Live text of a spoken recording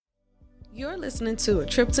You're listening to A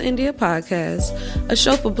Trip to India podcast, a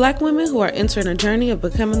show for Black women who are entering a journey of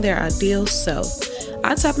becoming their ideal self.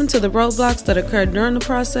 I tap into the roadblocks that occurred during the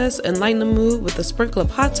process and lighten the mood with a sprinkle of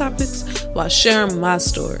hot topics while sharing my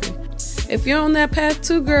story. If you're on that path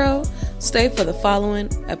too, girl, stay for the following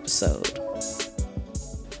episode.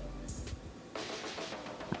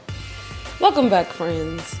 Welcome back,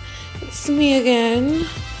 friends. It's me again.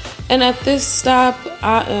 And at this stop,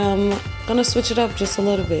 I am going to switch it up just a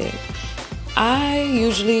little bit. I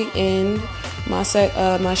usually end my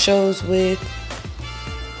shows with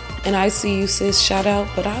an I See You Sis shout out,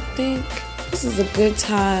 but I think this is a good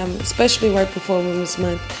time, especially right before Women's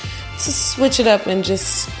Month, to switch it up and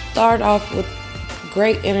just start off with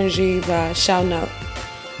great energy by shouting out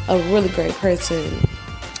a really great person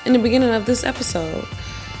in the beginning of this episode.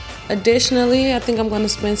 Additionally, I think I'm going to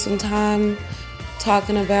spend some time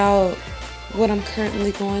talking about what I'm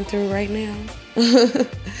currently going through right now.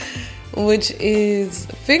 Which is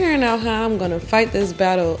figuring out how I'm going to fight this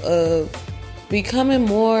battle of becoming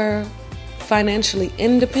more financially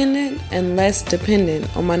independent and less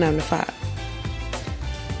dependent on my 9-to-5.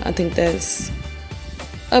 I think that's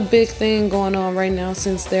a big thing going on right now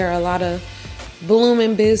since there are a lot of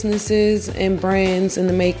blooming businesses and brands in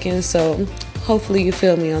the making. So hopefully you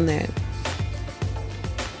feel me on that.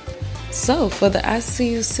 So for the I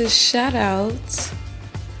See You Sis shout outs,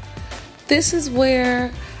 this is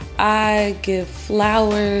where I give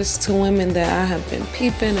flowers to women that I have been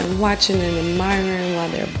peeping and watching and admiring while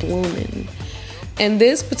they're blooming. And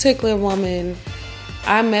this particular woman,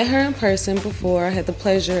 I met her in person before. I had the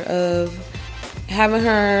pleasure of having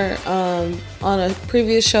her on a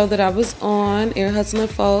previous show that I was on, Ear Hustling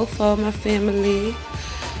for my family.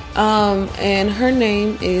 And her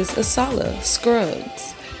name is Asala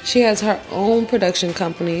Scruggs. She has her own production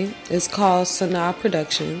company. It's called Sanaa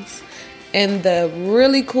Productions. And the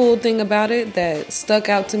really cool thing about it that stuck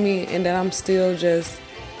out to me and that I'm still just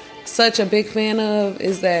such a big fan of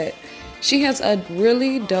is that she has a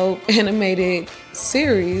really dope animated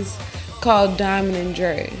series called Diamond and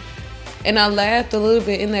Dre. And I laughed a little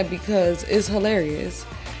bit in that because it's hilarious.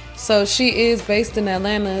 So she is based in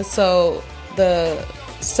Atlanta, so the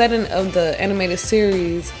setting of the animated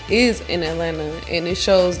series is in Atlanta, and it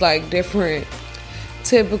shows like different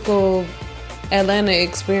typical Atlanta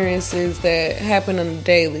experiences that happen on the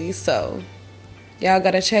daily. So y'all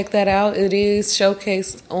gotta check that out. It is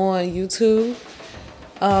showcased on YouTube.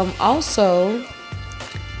 Also,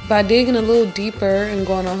 by digging a little deeper and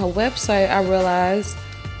going on her website, I realized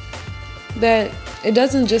that it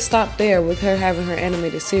doesn't just stop there with her having her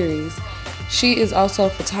animated series. She is also a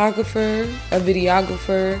photographer, a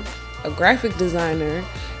videographer, a graphic designer,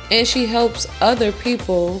 and she helps other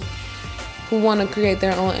people who want to create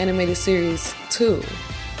their own animated series too.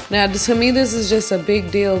 Now, to me, this is just a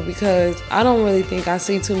big deal because I don't really think I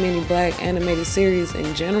see too many Black animated series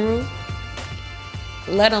in general,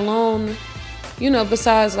 let alone,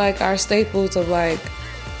 besides like our staples of like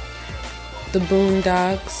the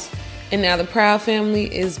Boondocks, and now the Proud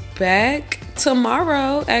Family is back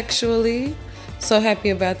tomorrow, actually. So happy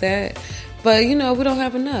about that. But, we don't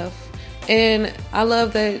have enough. And I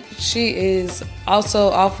love that she is also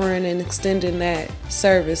offering and extending that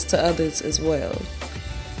service to others as well.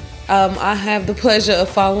 I have the pleasure of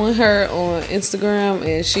following her on Instagram,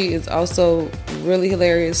 and she is also really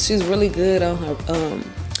hilarious. She's really good on her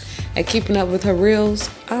at keeping up with her reels.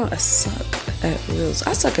 I suck at reels.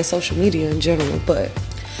 I suck at social media in general, but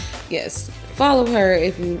yes, follow her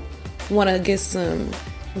if you want to get some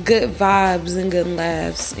good vibes and good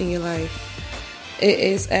laughs in your life. It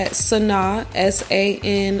is at Sanaa,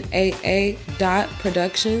 SANAA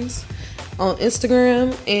Productions on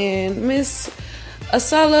Instagram. And Miss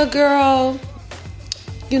Asala, girl,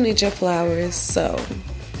 you need your flowers. So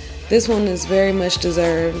this one is very much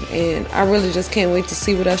deserved. And I really just can't wait to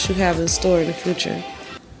see what else you have in store in the future.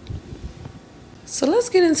 So let's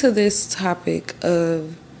get into this topic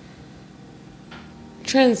of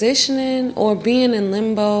transitioning or being in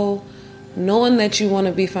limbo, knowing that you want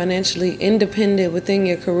to be financially independent within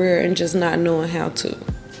your career and just not knowing how to.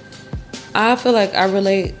 I feel like I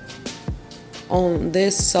relate on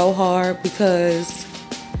this so hard because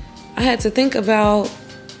I had to think about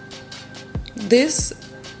this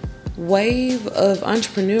wave of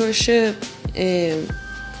entrepreneurship and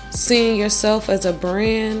seeing yourself as a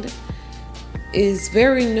brand is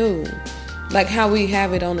very new, like how we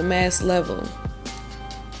have it on a mass level.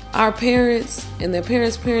 Our parents and their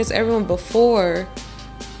parents, everyone before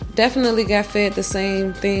definitely got fed the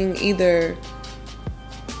same thing. Either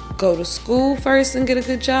go to school first and get a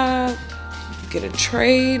good job, get a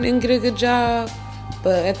trade and get a good job,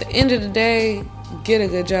 but at the end of the day, get a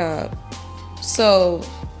good job. So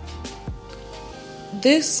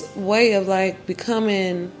this way of like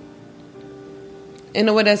becoming in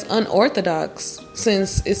a way that's unorthodox,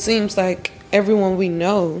 since it seems like everyone we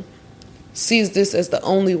know sees this as the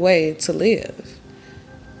only way to live.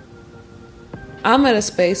 I'm at a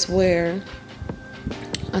space where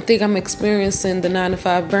I think I'm experiencing the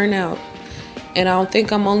 9-to-5 burnout. And I don't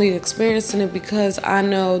think I'm only experiencing it because I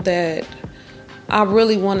know that I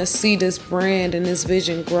really want to see this brand and this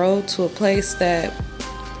vision grow to a place that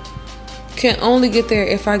can only get there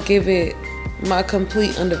if I give it my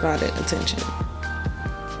complete undivided attention.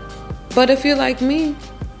 But if you're like me,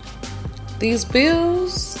 these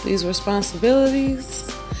bills, these responsibilities,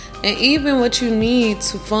 and even what you need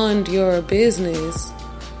to fund your business,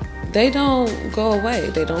 they don't go away.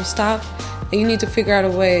 They don't stop. And you need to figure out a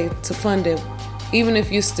way to fund it. Even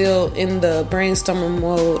if you're still in the brainstorming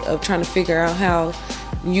mode of trying to figure out how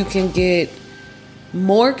you can get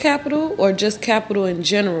more capital or just capital in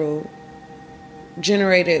general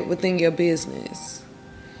generated within your business.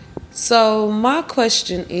 So my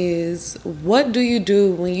question is, what do you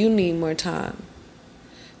do when you need more time?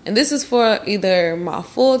 And this is for either my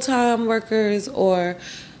full-time workers or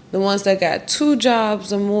the ones that got 2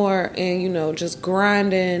 jobs or more and, just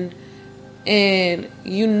grinding. And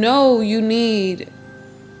you need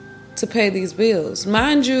to pay these bills.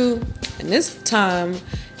 Mind you, in this time,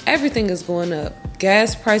 everything is going up.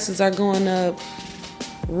 Gas prices are going up.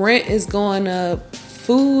 Rent is going up.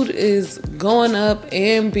 Food is going up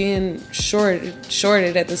and being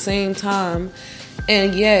shorted at the same time.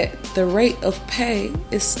 And yet, the rate of pay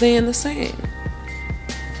is staying the same.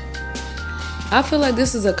 I feel like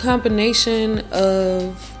this is a combination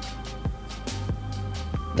of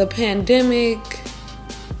the pandemic,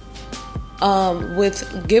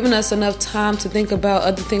 with giving us enough time to think about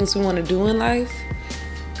other things we want to do in life,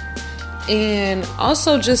 and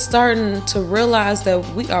also just starting to realize that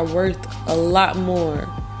we are worth a lot more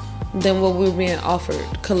than what we're being offered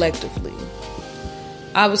collectively.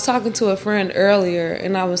 I was talking to a friend earlier,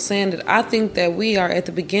 and I was saying that I think that we are at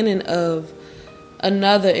the beginning of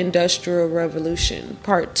another industrial revolution,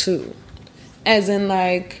 part 2. As in,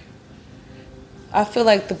 like, I feel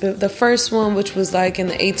like the first one, which was like in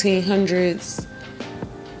the 1800s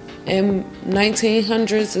and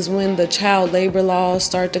 1900s, is when the child labor laws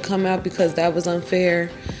started to come out because that was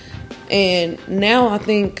unfair. And now I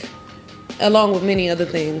think, along with many other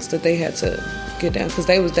things that they had to get down, because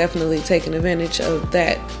they was definitely taking advantage of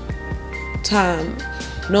that time,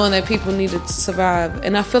 knowing that people needed to survive.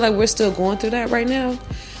 And I feel like we're still going through that right now.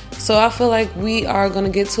 So I feel like we are going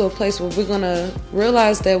to get to a place where we're going to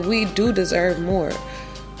realize that we do deserve more.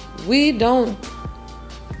 We're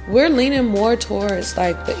leaning more towards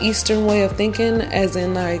like the Eastern way of thinking, as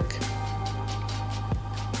in like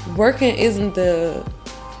working isn't the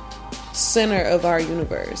center of our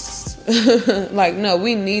universe. Like, no,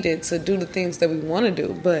 we need it to do the things that we want to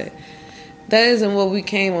do, but that isn't what we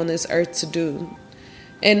came on this earth to do.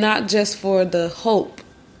 And not just for the hope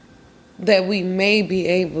that we may be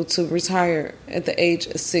able to retire at the age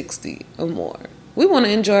of 60 or more. We want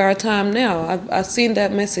to enjoy our time now. I've seen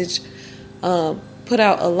that message put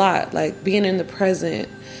out a lot, like being in the present,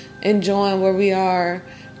 enjoying where we are,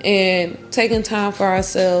 and taking time for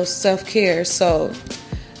ourselves, self-care. So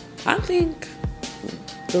I think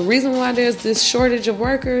the reason why there's this shortage of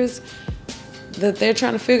workers, that they're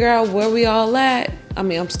trying to figure out where we all at. I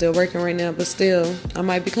mean, I'm still working right now, but still, I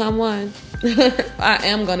might become one. I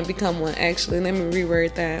am going to become one, actually. Let me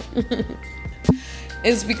reword that.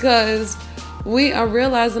 It's because we are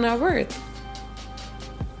realizing our worth.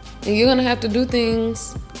 And you're going to have to do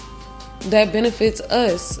things that benefits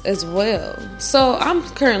us as well. So I'm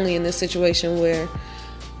currently in this situation where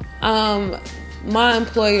my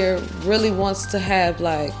employer really wants to have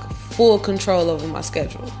like full control over my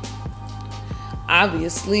schedule.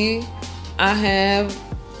 Obviously, I have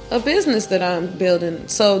a business that I'm building,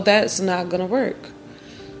 so that's not going to work.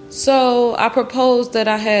 So I proposed that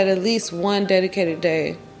I had at least one dedicated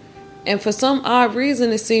day. And for some odd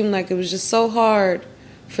reason, it seemed like it was just so hard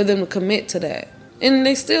for them to commit to that. And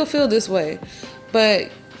they still feel this way.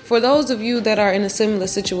 But for those of you that are in a similar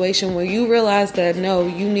situation where you realize that, no,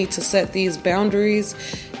 you need to set these boundaries,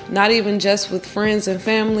 not even just with friends and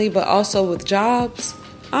family, but also with jobs,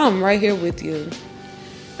 I'm right here with you.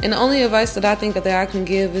 And the only advice that I think that I can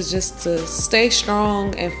give is just to stay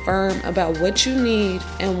strong and firm about what you need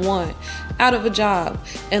and want out of a job,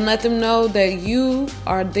 and let them know that you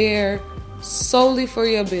are there solely for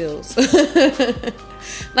your bills.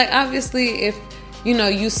 Like, obviously, if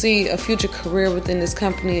you see a future career within this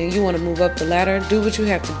company and you want to move up the ladder, do what you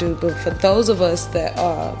have to do. But for those of us that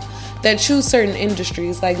that choose certain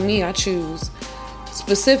industries. Like me, I choose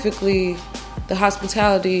specifically the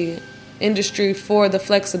hospitality industry for the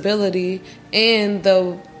flexibility and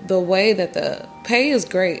the way that the pay is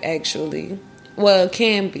great, actually. Well, it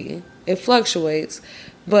can be. It fluctuates,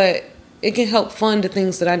 but it can help fund the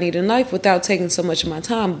things that I need in life without taking so much of my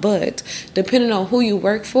time. But depending on who you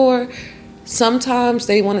work for, sometimes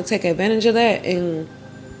they want to take advantage of that and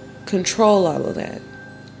control all of that.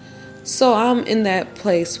 So I'm in that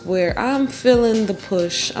place where I'm feeling the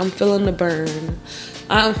push, I'm feeling the burn,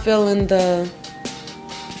 I'm feeling the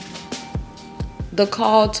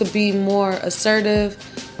call to be more assertive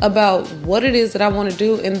about what it is that I want to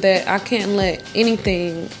do, and that I can't let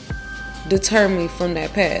anything deter me from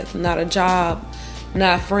that path. Not a job,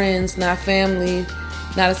 not friends, not family,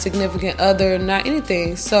 not a significant other, not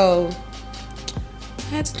anything. So I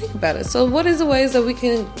had to think about it. So what is the ways that we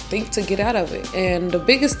can think to get out of it? And the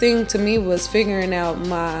biggest thing to me was figuring out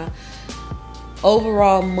my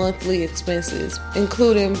overall monthly expenses,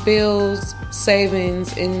 including bills,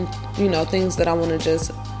 savings, and things that I want to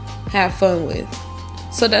just have fun with.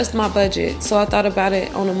 So that's my budget. So I thought about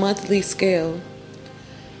it on a monthly scale,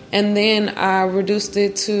 and then I reduced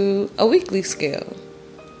it to a weekly scale,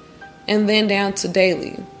 and then down to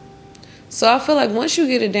daily. So I feel like once you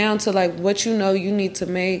get it down to like what you need to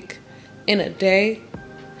make in a day,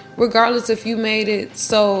 regardless if you made it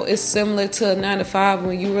so it's similar to a 9 to 5,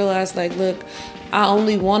 when you realize like, look, I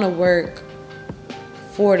only want to work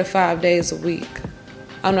 4 to 5 days a week.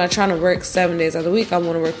 I'm not trying to work 7 days out of the week. I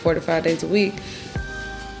want to work 4 to 5 days a week.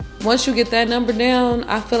 Once you get that number down,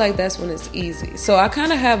 I feel like that's when it's easy. So I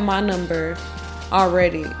kind of have my number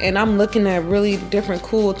already, and I'm looking at really different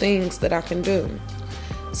cool things that I can do.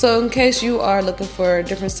 So in case you are looking for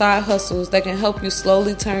different side hustles that can help you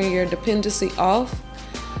slowly turn your dependency off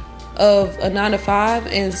of a 9 to 5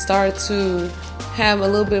 and start to have a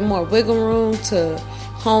little bit more wiggle room to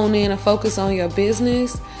hone in and focus on your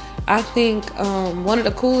business, I think one of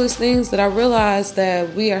the coolest things that I realized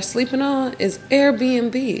that we are sleeping on is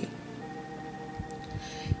Airbnb.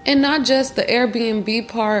 And not just the Airbnb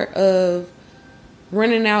part of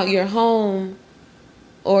renting out your home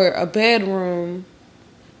or a bedroom.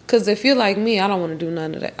 Because if you're like me, I don't want to do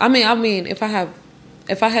none of that. I mean, if I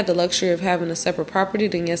had the luxury of having a separate property,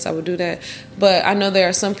 then yes, I would do that. But I know there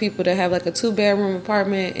are some people that have like a 2-bedroom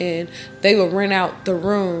apartment and they will rent out the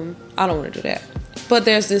room. I don't want to do that. But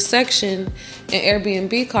there's this section in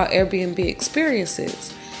Airbnb called Airbnb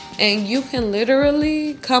Experiences. And you can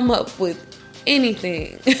literally come up with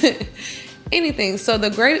anything. Anything. So the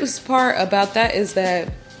greatest part about that is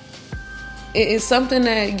that it is something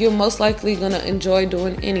that you're most likely going to enjoy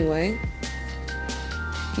doing anyway.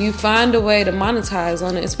 You find a way to monetize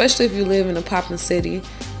on it, especially if you live in a popping city.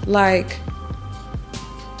 Like,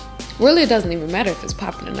 really, it doesn't even matter if it's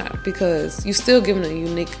popping or not, because you're still giving a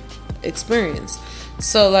unique experience.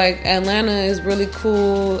 So, like, Atlanta is really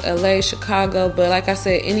cool, LA, Chicago, but like I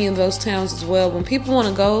said, any of those towns as well. When people want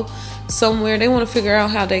to go somewhere, they want to figure out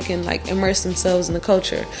how they can, like, immerse themselves in the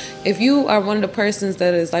culture. If you are one of the persons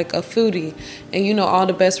that is, like, a foodie and you know all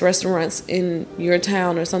the best restaurants in your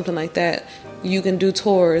town or something like that, you can do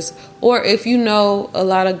tours. Or if you know a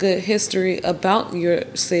lot of good history about your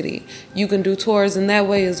city, you can do tours in that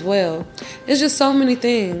way as well. It's just so many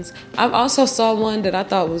things. I've also saw one that I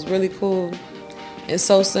thought was really cool. It's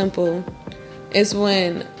so simple. It's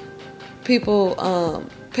when people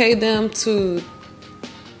pay them to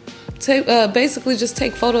take, basically just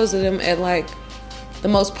take photos of them at like the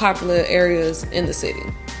most popular areas in the city.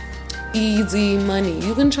 Easy money.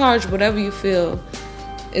 You can charge whatever you feel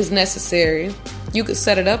is necessary. You can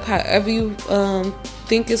set it up however you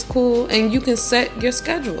think is cool, and you can set your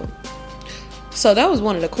schedule. So that was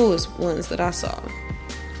one of the coolest ones that I saw.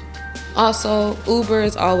 Also, Uber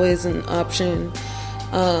is always an option.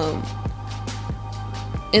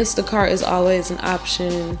 Instacart is always an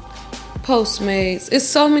option. Postmates. It's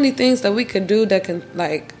so many things that we could do that can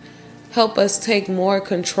like help us take more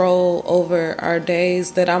control over our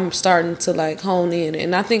days that I'm starting to like hone in.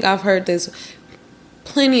 And I think I've heard this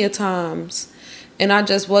plenty of times, and I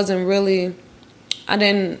just wasn't really, I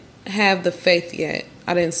didn't have the faith yet.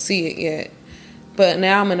 I didn't see it yet. But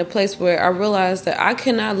now I'm in a place where I realize that I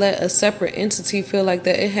cannot let a separate entity feel like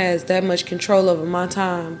that it has that much control over my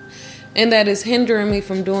time, and that is hindering me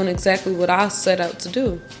from doing exactly what I set out to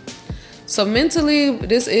do. So mentally,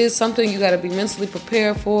 this is something you got to be mentally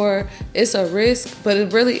prepared for. It's a risk, but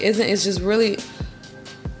it really isn't. It's just really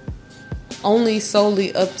only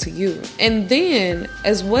solely up to you. And then,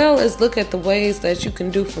 as well as look at the ways that you can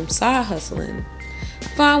do from side hustling.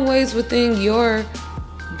 Find ways within your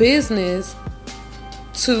business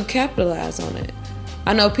to capitalize on it.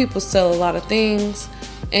 I know people sell a lot of things,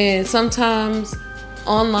 and sometimes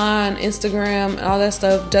online, Instagram, and all that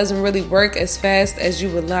stuff doesn't really work as fast as you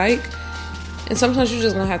would like. And sometimes you're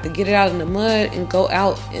just gonna have to get it out in the mud and go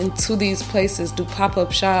out into these places, do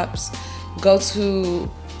pop-up shops,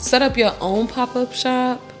 set up your own pop-up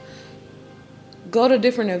shop, go to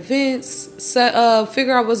different events,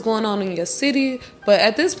 figure out what's going on in your city. But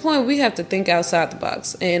at this point, we have to think outside the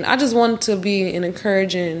box. And I just wanted to be an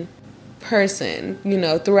encouraging person,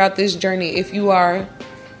 throughout this journey. If you are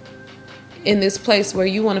in this place where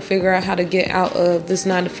you want to figure out how to get out of this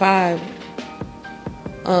 9-to-5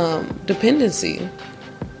 dependency.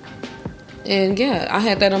 And yeah, I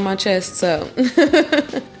had that on my chest. So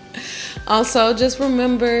also, just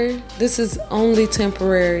remember, this is only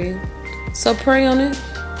temporary. So pray on it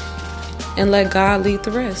and let God lead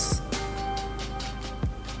the rest.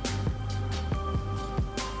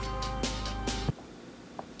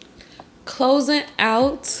 Closing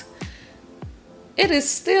out, it is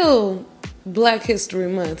still Black History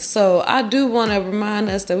Month. So I do want to remind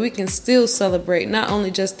us that we can still celebrate, not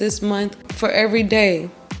only just this month, for every day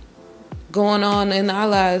going on in our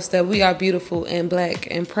lives, that we are beautiful and Black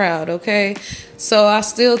and proud, okay? So I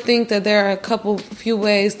still think that there are a few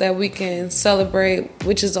ways that we can celebrate,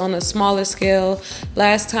 which is on a smaller scale.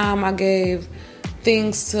 Last time I gave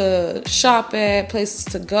things to shop at, places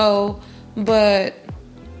to go, but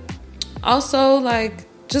also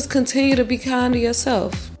just continue to be kind to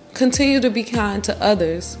yourself. Continue to be kind to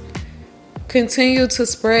others. Continue to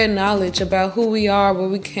spread knowledge about who we are, where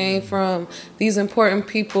we came from, these important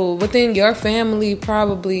people within your family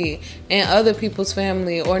probably, and other people's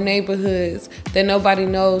family or neighborhoods that nobody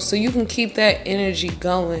knows, so you can keep that energy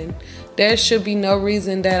going. There should be no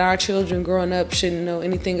reason that our children growing up shouldn't know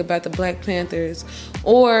anything about the Black Panthers,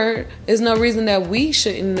 or there's no reason that we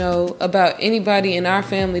shouldn't know about anybody in our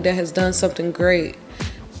family that has done something great,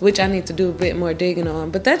 which I need to do a bit more digging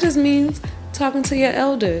on. But that just means talking to your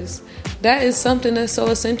elders. That is something that's so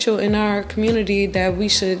essential in our community that we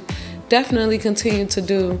should definitely continue to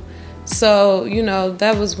do. So,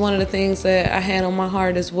 that was one of the things that I had on my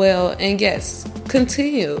heart as well. And yes,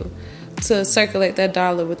 continue to circulate that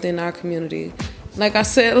dollar within our community. Like I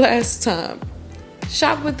said last time,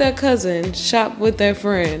 shop with that cousin, shop with that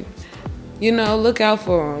friend. Look out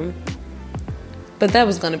for them. But that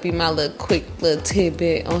was going to be my quick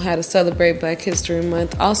tidbit on how to celebrate Black History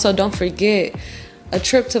Month. Also, don't forget, A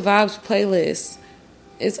Trip to Vibes playlist.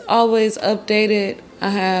 It's always updated. I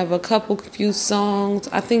have few songs.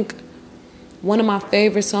 I think one of my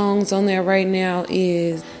favorite songs on there right now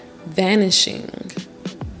is Vanishing.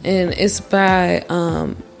 And it's by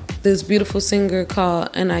this beautiful singer called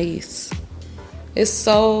Anais. It's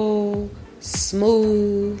so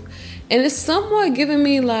smooth. And it's somewhat giving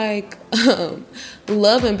me Love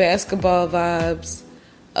and Basketball vibes.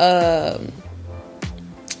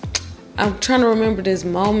 I'm trying to remember this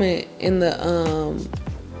moment in the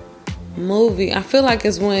movie. I feel like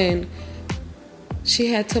it's when she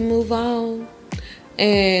had to move on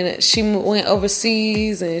and she went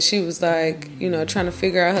overseas and she was trying to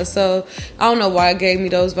figure out herself. I don't know why it gave me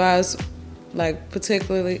those vibes,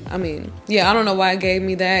 particularly. I don't know why it gave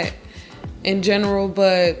me that in general,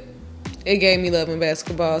 but it gave me Love and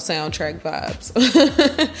Basketball soundtrack vibes.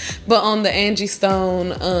 But on the Angie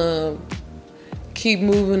Stone, Keep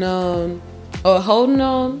Moving On, or Holding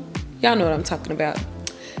On, y'all know what I'm talking about.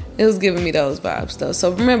 It was giving me those vibes though.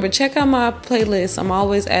 So remember, check out my playlist. I'm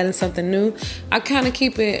always adding something new. I kind of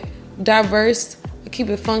keep it diverse. I keep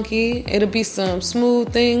it funky. It'll be some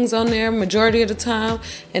smooth things on there majority of the time.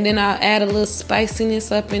 And then I'll add a little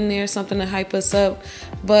spiciness up in there, something to hype us up.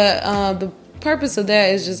 But the purpose of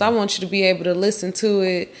that is just I want you to be able to listen to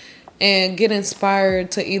it and get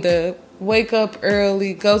inspired to either wake up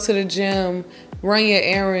early, go to the gym, run your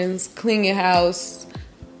errands, clean your house,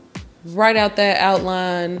 write out that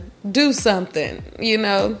outline, do something,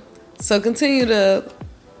 So continue to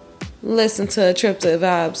listen to A Trip to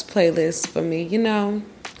Vibes playlist for me,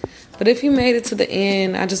 But if you made it to the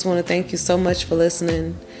end, I just want to thank you so much for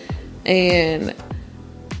listening. And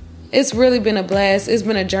it's really been a blast. It's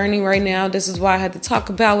been a journey right now. This is why I had to talk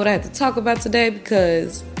about what I had to talk about today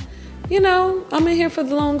because, I'm in here for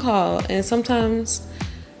the long haul. And sometimes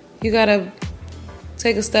you got to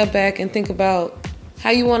take a step back and think about how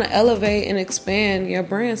you want to elevate and expand your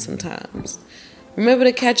brand sometimes. Remember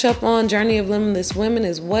to catch up on Journey of Limitless Women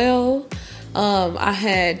as well. I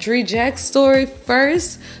had Dree Jack's story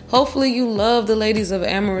first. Hopefully you love the ladies of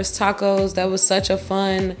Amorous Tacos. That was such a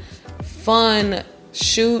fun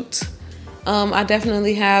shoot. I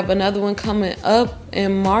definitely have another one coming up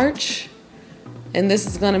in March. And this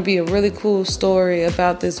is going to be a really cool story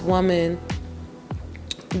about this woman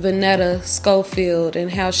Vanetta Schofield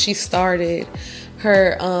and how she started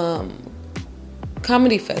her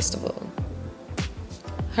comedy festival.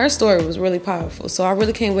 Her story was really powerful. So I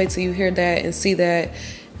really can't wait till you hear that and see that.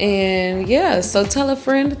 And yeah, so tell a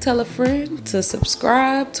friend to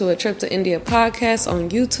subscribe to A Trip to India podcast on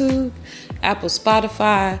YouTube, Apple,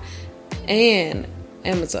 Spotify, and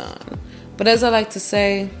Amazon. But as I like to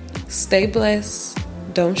say, stay blessed,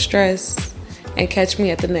 don't stress, and catch me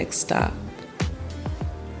at the next stop.